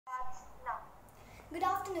Good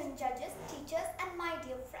afternoon, judges, teachers, and my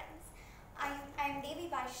dear friends. I am Devi.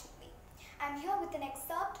 I am here with an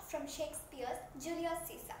excerpt from Shakespeare's Julius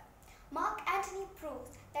Caesar. Mark Antony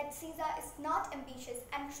proves that Caesar is not ambitious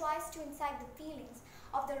and tries to incite the feelings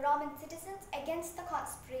of the Roman citizens against the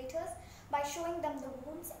conspirators by showing them the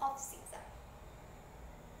wounds of Caesar.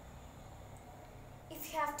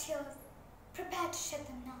 If you have tears, prepare to shed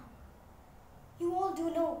them now. You all do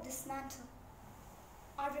know this mantle.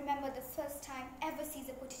 I remember the first time ever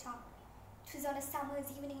Caesar put it on. It was on a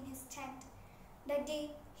summer's evening in his tent. That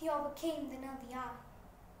day he overcame the nervy eye.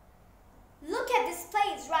 Look at this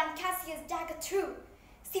place, ran Cassius' dagger through.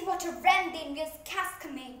 See what a rend the envious Casca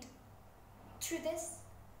made. Through this,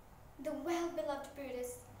 the well-beloved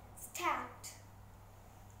Brutus stabbed.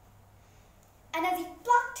 And as he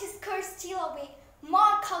plucked his cursed steel away,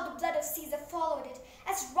 mark how the blood of Caesar followed it,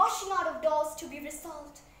 as rushing out of doors to be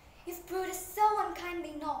resolved, if Brutus so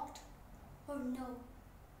unkindly knocked, or no.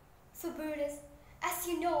 For Brutus, as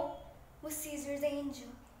you know, was Caesar's angel.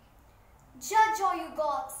 Judge, all you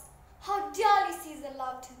gods, how dearly Caesar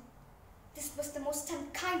loved him. This was the most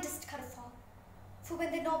unkindest cut of all. For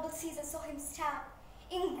when the noble Caesar saw him stab,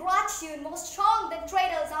 ingratitude more strong than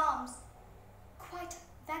traitor's arms, quite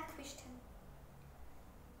vanquished him,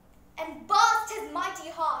 and burst his mighty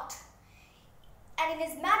heart, and in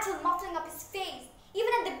his mantle muffling up his face,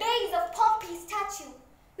 even at the base of Pompey's statue,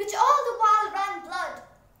 which all the while ran blood,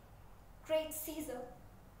 great Caesar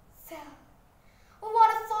fell. Oh,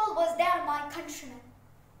 what a fall was there, my countrymen!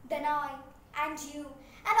 Then I, and you,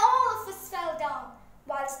 and all of us fell down,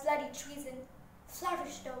 whilst bloody treason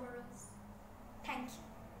flourished over us. Thank you.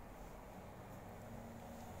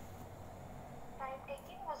 Time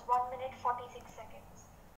taken was 1 minute 46 seconds.